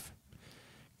my wife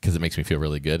because it makes me feel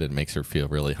really good. It makes her feel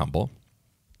really humble.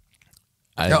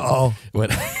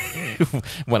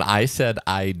 When I said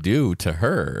I do to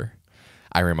her,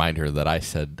 I remind her that I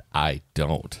said I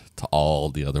don't to all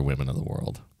the other women of the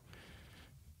world.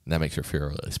 And that makes her feel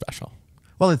really special.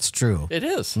 Well, it's true. It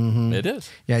is. Mm-hmm. It is.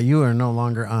 Yeah, you are no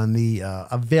longer on the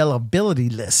availability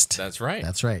list. That's right.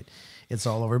 That's right. It's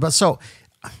all over. But so,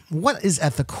 what is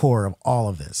at the core of all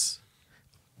of this?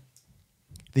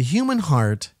 The human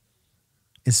heart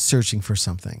is searching for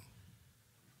something.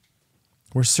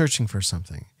 We're searching for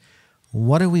something.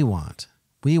 What do we want?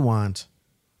 We want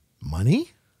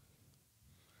money.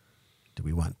 Do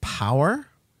we want power?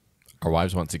 Our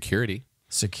wives want security.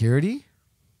 Security?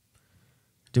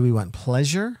 Do we want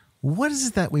pleasure? What is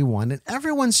it that we want? And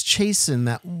everyone's chasing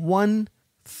that one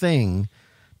thing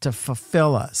to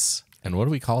fulfill us. And what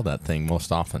do we call that thing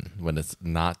most often when it's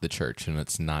not the church and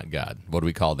it's not God? What do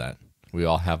we call that? We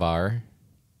all have our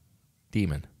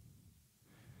demon.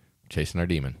 Chasing our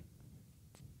demon.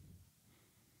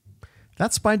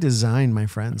 That's by design, my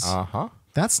friends. Uh-huh.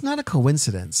 That's not a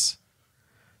coincidence.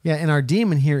 Yeah, and our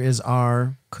demon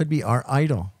here could be our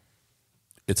idol.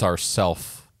 It's our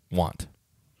self-want.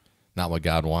 Not what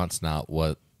God wants, not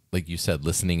what, like you said,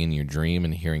 listening in your dream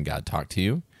and hearing God talk to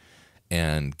you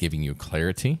and giving you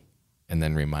clarity and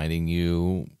then reminding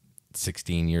you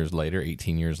 16 years later,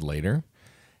 18 years later,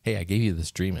 hey, I gave you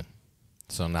this dreaming.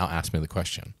 So now ask me the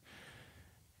question.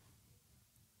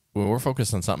 When we're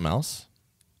focused on something else,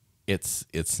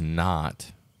 it's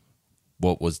not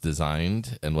what was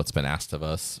designed and what's been asked of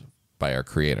us by our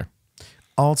Creator.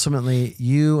 Ultimately,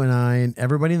 you and I and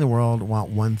everybody in the world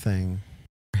want one thing: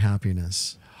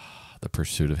 happiness. The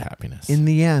pursuit of happiness. In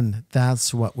the end,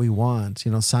 that's what we want.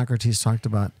 You know, Socrates talked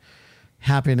about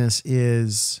happiness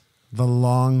is the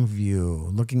long view,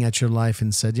 looking at your life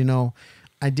and said, you know,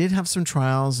 I did have some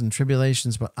trials and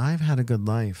tribulations, but I've had a good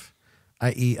life.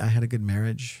 I.e., I had a good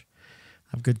marriage.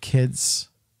 I have good kids.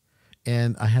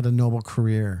 And I had a noble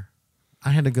career.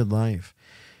 I had a good life.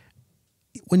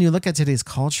 When you look at today's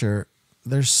culture,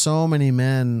 there's so many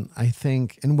men, I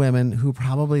think, and women who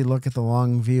probably look at the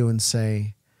long view and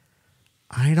say,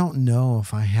 I don't know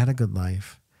if I had a good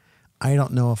life. I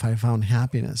don't know if I found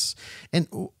happiness. And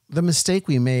the mistake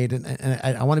we made, and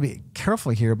I want to be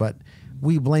careful here, but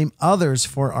we blame others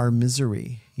for our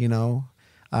misery. You know,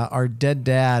 our dead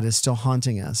dad is still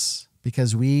haunting us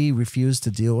because we refuse to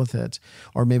deal with it.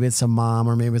 Or maybe it's a mom,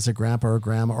 or maybe it's a grandpa or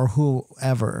grandma or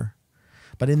whoever.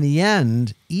 But in the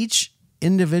end, each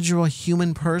individual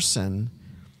human person,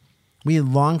 we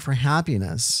long for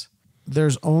happiness.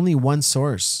 There's only one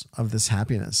source of this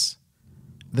happiness.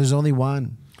 There's only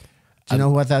one. Do you know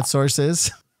what that source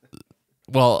is?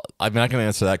 Well, I'm not going to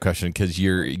answer that question because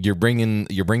you're bringing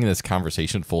this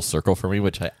conversation full circle for me,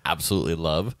 which I absolutely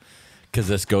love. Because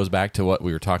this goes back to what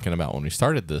we were talking about when we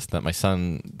started this, that my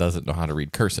son doesn't know how to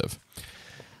read cursive.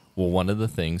 Well, one of the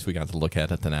things we got to look at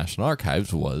the National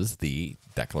Archives was the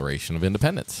Declaration of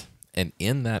Independence. And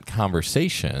in that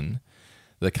conversation,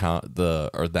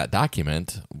 that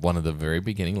document, one of the very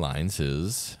beginning lines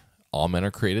is, all men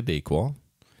are created equal,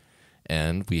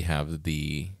 and we have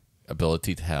the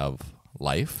ability to have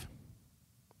life,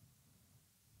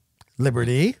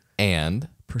 liberty, and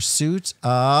pursuit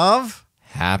of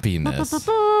happiness.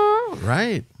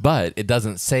 Right. But it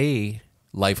doesn't say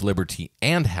life, liberty,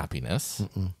 and happiness.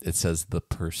 It says the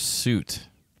pursuit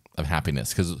of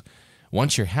happiness. Because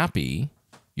once you're happy,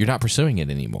 you're not pursuing it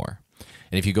anymore.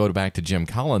 And if you go back to Jim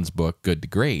Collins' book, Good to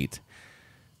Great,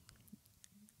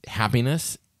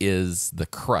 happiness is the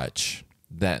crutch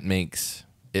that makes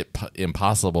it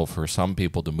impossible for some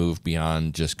people to move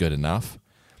beyond just good enough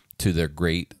to their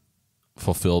great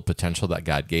fulfilled potential that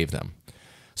God gave them.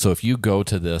 So if you go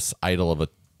to this idol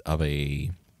of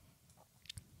the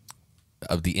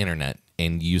internet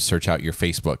and you search out your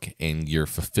Facebook and you're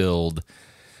fulfilled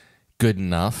good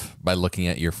enough by looking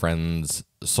at your friend's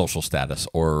social status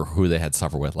or who they had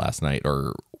supper with last night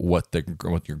or what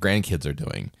your grandkids are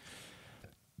doing,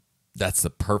 that's the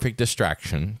perfect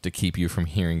distraction to keep you from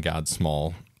hearing God's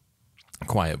small,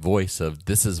 quiet voice of,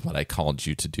 this is what I called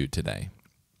you to do today.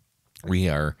 We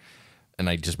are, and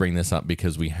I just bring this up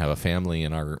because we have a family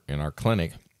in our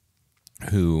clinic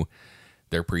who,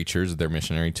 they're preachers, they're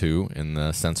missionary too, in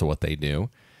the sense of what they do.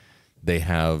 They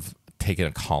have taken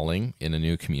a calling in a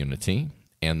new community,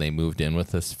 and they moved in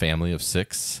with this family of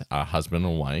 6, a husband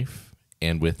and wife,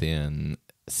 and within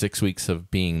 6 weeks of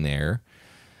being there,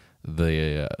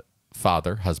 the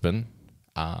husband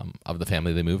of the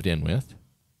family they moved in with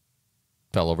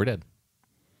fell over dead.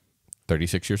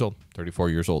 36 years old, 34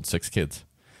 years old, 6 kids.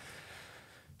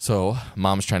 So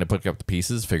mom's trying to pick up the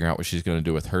pieces, figure out what she's going to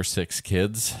do with her 6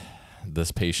 kids.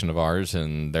 This patient of ours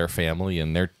and their family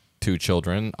and their 2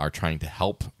 children are trying to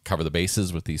help cover the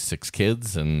bases with these 6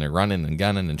 kids, and they're running and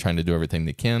gunning and trying to do everything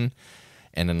they can.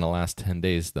 And in the last 10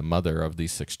 days, the mother of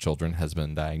these 6 children has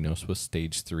been diagnosed with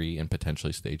stage 3 and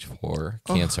potentially stage 4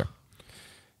 cancer,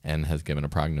 and has given a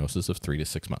prognosis of 3 to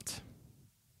 6 months.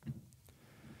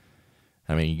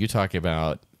 I mean, you talk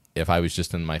about if I was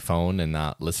just in my phone and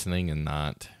not listening and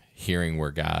not hearing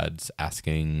where God's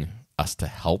asking us to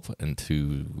help and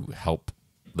to help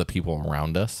the people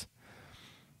around us,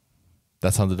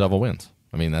 that's how the devil wins.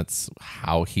 I mean, that's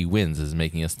how he wins, is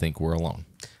making us think we're alone.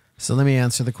 So let me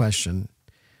answer the question.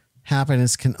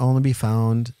 Happiness can only be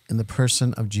found in the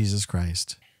person of Jesus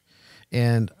Christ.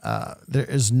 And there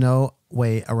is no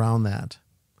way around that.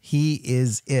 He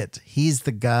is it. He's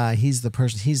the guy. He's the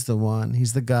person. He's the one.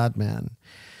 He's the God-man.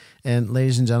 And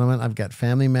ladies and gentlemen, I've got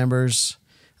family members,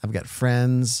 I've got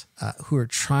friends who are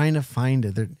trying to find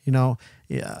it.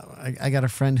 I got a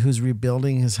friend who's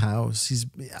rebuilding his house. He's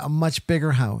a much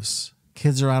bigger house.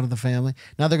 Kids are out of the family.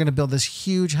 Now they're going to build this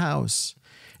huge house.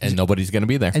 And nobody's going to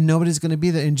be there. And nobody's going to be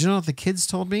there. And do you know what the kids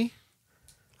told me?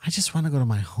 I just want to go to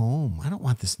my home. I don't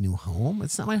want this new home.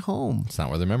 It's not my home. It's not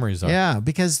where the memories are. Yeah,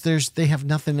 because they have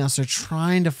nothing else. They're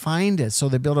trying to find it. So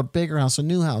they build a bigger house, a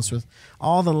new house with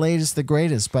all the latest, the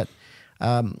greatest. But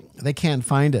they can't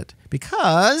find it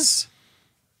because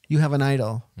you have an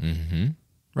idol. Mm-hmm.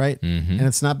 Right? Mm-hmm. And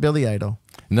it's not Billy Idol.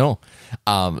 No.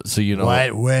 So,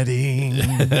 White Wedding.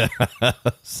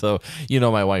 So,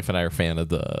 my wife and I are a fan of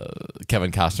the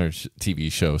Kevin Costner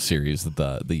TV show series,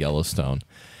 the Yellowstone.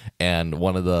 And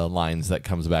one of the lines that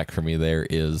comes back for me there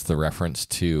is the reference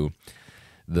to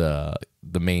the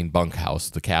main bunkhouse,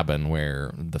 the cabin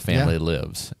where the family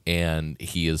lives. And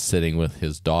he is sitting with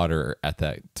his daughter at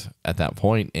that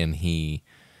point, and he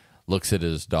looks at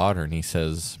his daughter and he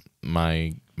says,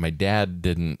 my dad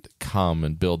didn't come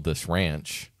and build this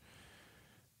ranch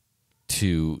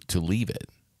to leave it.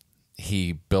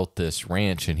 He built this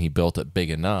ranch, and he built it big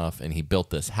enough, and he built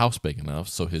this house big enough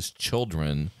so his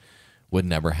children would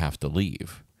never have to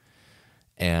leave.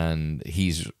 And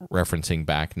he's referencing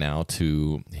back now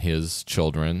to his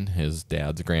children, his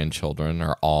dad's grandchildren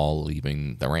are all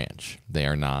leaving the ranch. They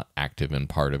are not active in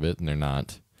part of it, and they're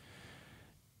not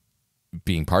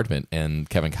being part of it. And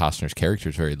Kevin Costner's character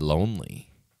is very lonely.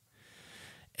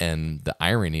 And the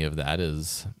irony of that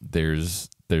is there's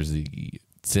the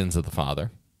sins of the father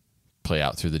play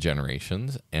out through the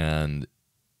generations, and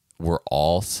we're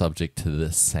all subject to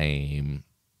the same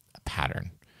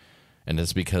pattern. And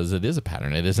it's because it is a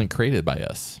pattern. It isn't created by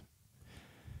us.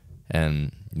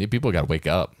 And people got to wake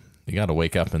up. You got to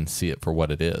wake up and see it for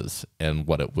what it is and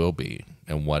what it will be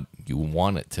and what you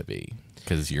want it to be,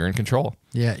 because you're in control.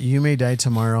 Yeah, you may die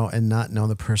tomorrow and not know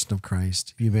the person of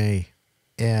Christ. You may.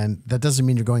 And that doesn't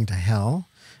mean you're going to hell.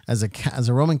 As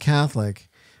a Roman Catholic,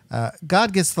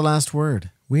 God gets the last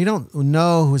word. We don't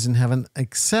know who's in heaven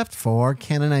except for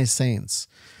canonized saints.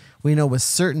 We know with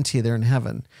certainty they're in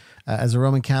heaven. As a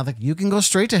Roman Catholic, you can go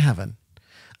straight to heaven.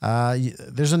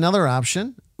 There's another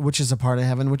option, which is a part of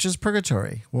heaven, which is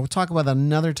purgatory. We'll talk about that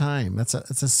another time. It's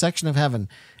a section of heaven.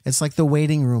 It's like the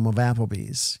waiting room of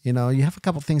Applebee's. You know, you have a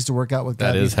couple things to work out with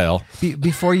God. That is hell.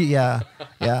 Before you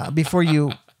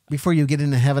get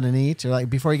into heaven and eat, or like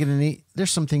before you get in and eat,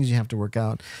 there's some things you have to work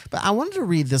out. But I wanted to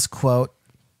read this quote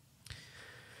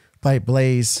by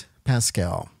Blaise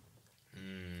Pascal.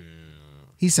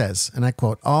 He says, and I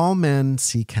quote, "All men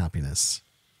seek happiness.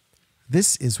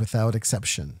 This is without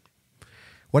exception.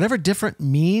 Whatever different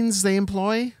means they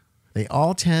employ, they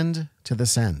all tend to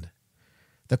this end.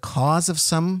 The cause of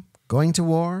some going to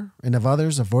war and of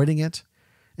others avoiding it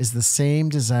is the same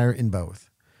desire in both,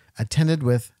 attended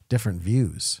with different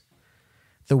views.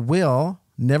 The will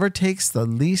never takes the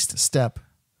least step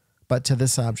but to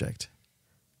this object.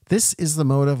 This is the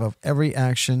motive of every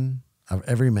action of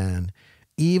every man,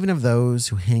 even of those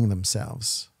who hang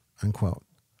themselves," unquote.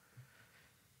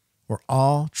 We're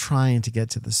all trying to get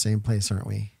to the same place, aren't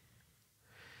we?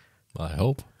 I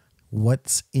hope.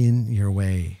 What's in your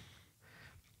way?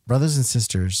 Brothers and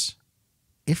sisters,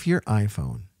 if your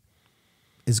iPhone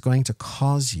is going to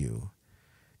cause you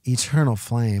eternal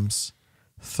flames,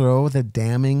 throw the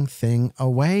damning thing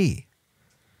away.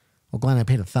 Well, Glenn, I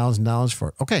paid $1,000 for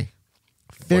it. Okay.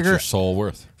 What's your soul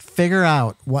worth? Figure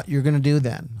out what you're going to do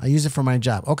then. I use it for my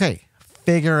job. Okay.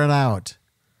 Figure it out.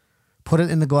 Put it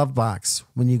in the glove box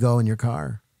when you go in your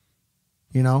car.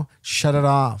 You know, shut it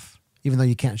off. Even though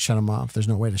you can't shut them off. There's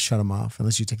no way to shut them off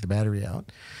unless you take the battery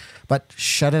out. But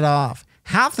shut it off.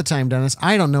 Half the time, Dennis,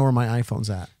 I don't know where my iPhone's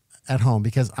at home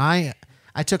because I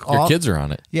took all... Your kids are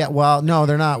on it. Yeah, well, no,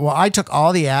 they're not. Well, I took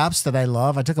all the apps that I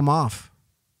love. I took them off.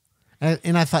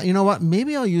 And I thought, you know what?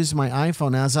 Maybe I'll use my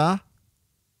iPhone as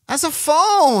a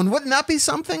phone. Wouldn't that be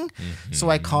something? Mm-hmm. So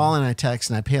I call and I text,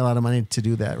 and I pay a lot of money to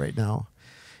do that right now.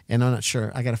 And I'm not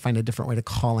sure. I got to find a different way to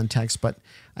call and text, but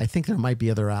I think there might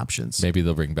be other options. Maybe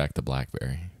they'll bring back the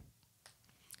BlackBerry.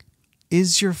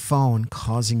 Is your phone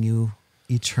causing you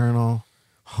eternal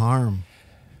harm?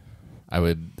 I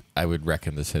would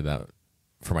reckon to say that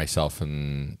for myself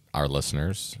and our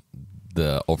listeners,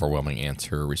 the overwhelming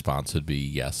answer response would be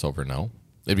yes over no.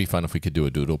 It'd be fun if we could do a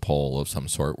doodle poll of some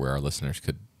sort where our listeners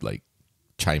could like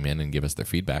chime in and give us their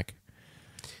feedback.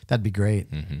 That'd be great.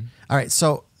 Mm-hmm. All right.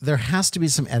 So there has to be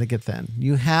some etiquette then.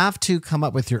 You have to come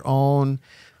up with your own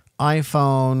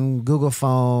iPhone, Google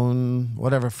phone,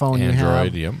 whatever phone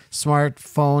Android, you have. yep.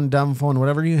 Smartphone, dumb phone,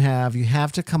 whatever you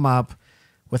have to come up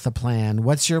with a plan.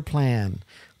 What's your plan?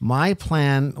 My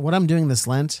plan, what I'm doing this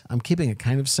Lent, I'm keeping it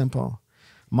kind of simple.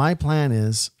 My plan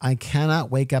is I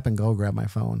cannot wake up and go grab my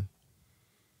phone.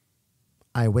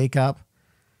 I wake up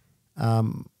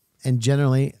and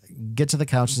generally get to the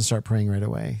couch and start praying right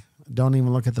away. Don't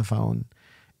even look at the phone.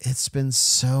 It's been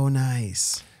so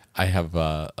nice. I have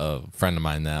a friend of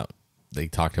mine that they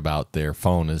talked about their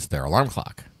phone as their alarm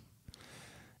clock.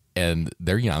 And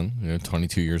they're young,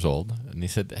 22 years old. And he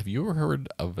said, have you ever heard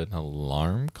of an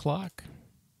alarm clock?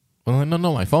 Well, no,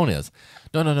 my phone is.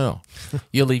 No.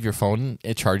 You leave your phone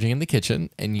charging in the kitchen,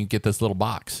 and you get this little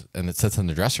box, and it sits on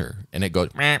the dresser, and it goes,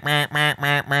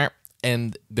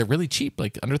 and they're really cheap,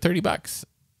 like under $30,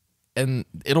 and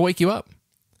it'll wake you up.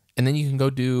 And then you can go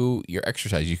do your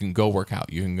exercise. You can go work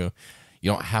out. You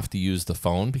don't have to use the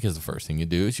phone, because the first thing you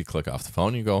do is you click off the phone,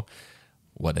 and you go,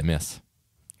 what'd I miss?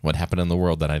 What happened in the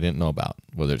world that I didn't know about?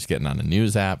 Whether it's getting on a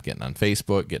news app, getting on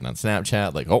Facebook, getting on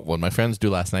Snapchat, like, oh, what did my friends do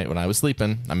last night when I was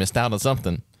sleeping? I missed out on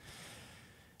something.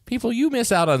 People, you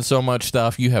miss out on so much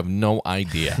stuff. You have no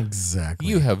idea. Exactly.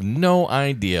 You have no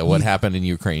idea what happened in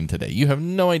Ukraine today. You have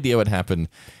no idea what happened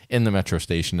in the metro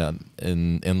station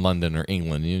in London or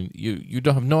England. You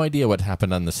don't have no idea what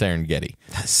happened on the Serengeti.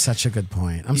 That's such a good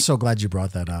point. I'm so glad you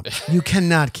brought that up. You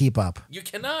cannot keep up. You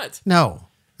cannot. No.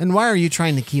 And why are you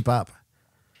trying to keep up?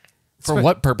 For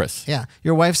what purpose? Yeah.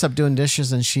 Your wife's up doing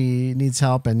dishes and she needs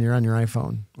help and you're on your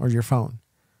iPhone or your phone.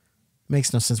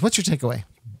 Makes no sense. What's your takeaway?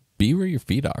 Be where your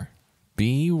feet are.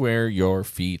 Be where your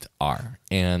feet are.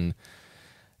 And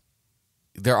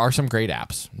there are some great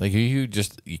apps. Like you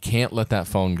can't let that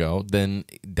phone go. Then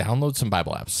download some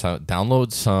Bible apps. So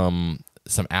download some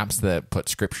apps that put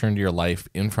scripture into your life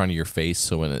in front of your face.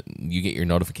 So when you get your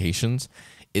notifications,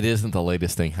 it isn't the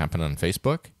latest thing happening on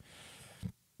Facebook.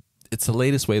 It's the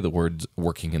latest way the word's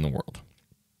working in the world.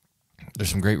 There's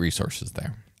some great resources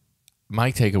there.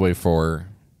 My takeaway for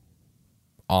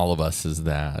all of us is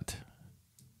that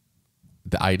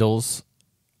the idols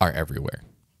are everywhere.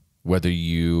 Whether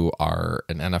you are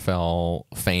an NFL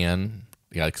fan,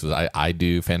 because I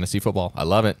do fantasy football, I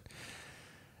love it.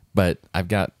 But I've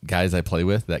got guys I play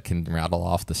with that can rattle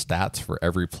off the stats for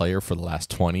every player for the last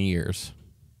 20 years,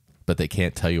 but they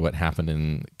can't tell you what happened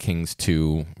in Kings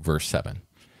 2, verse 7.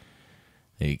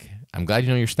 Like, I'm glad you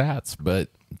know your stats, but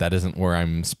that isn't where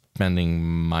I'm spending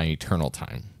my eternal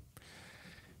time.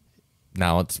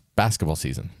 Now it's basketball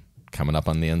season coming up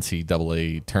on the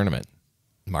NCAA tournament,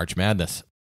 March Madness.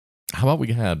 How about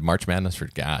we had March Madness for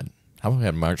God? How about we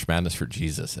had March Madness for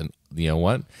Jesus? And you know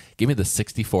what? Give me the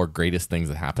 64 greatest things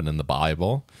that happened in the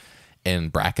Bible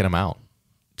and bracket them out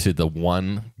to the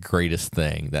one greatest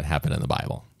thing that happened in the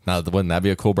Bible. Now, wouldn't that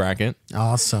be a cool bracket?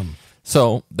 Awesome.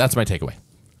 So that's my takeaway.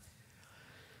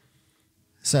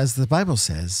 So as the Bible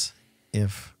says,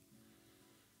 if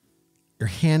your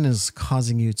hand is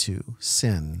causing you to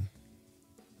sin,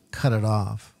 cut it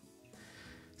off.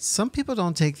 Some people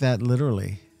don't take that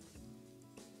literally.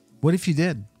 What if you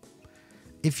did?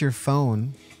 If your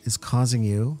phone is causing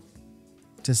you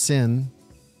to sin,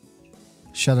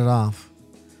 shut it off.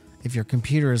 If your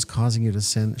computer is causing you to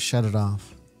sin, shut it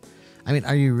off. I mean,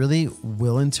 are you really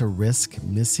willing to risk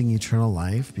missing eternal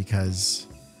life because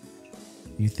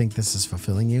you think this is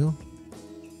fulfilling you?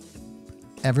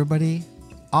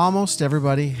 Almost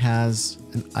everybody has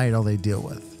an idol they deal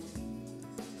with.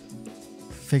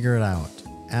 Figure it out.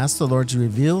 Ask the Lord to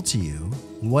reveal to you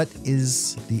what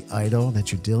is the idol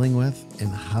that you're dealing with and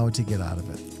how to get out of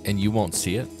it. And you won't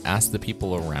see it. Ask the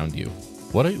people around you.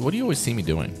 What do you always see me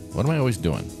doing? What am I always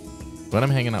doing? When I'm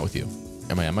hanging out with you?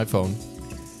 Am I on my phone?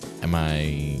 Am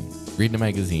I reading a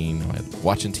magazine? Am I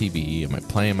watching TV? Am I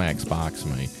playing my Xbox?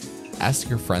 Ask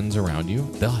your friends around you.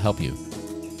 They'll help you.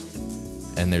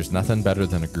 And there's nothing better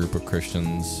than a group of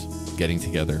Christians getting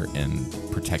together and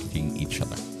protecting each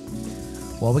other.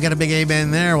 Well, we got a big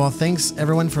amen there. Well, thanks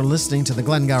everyone for listening to the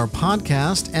Glen Gauer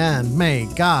podcast, and may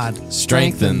God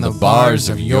strengthen the bars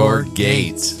of your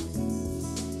gates.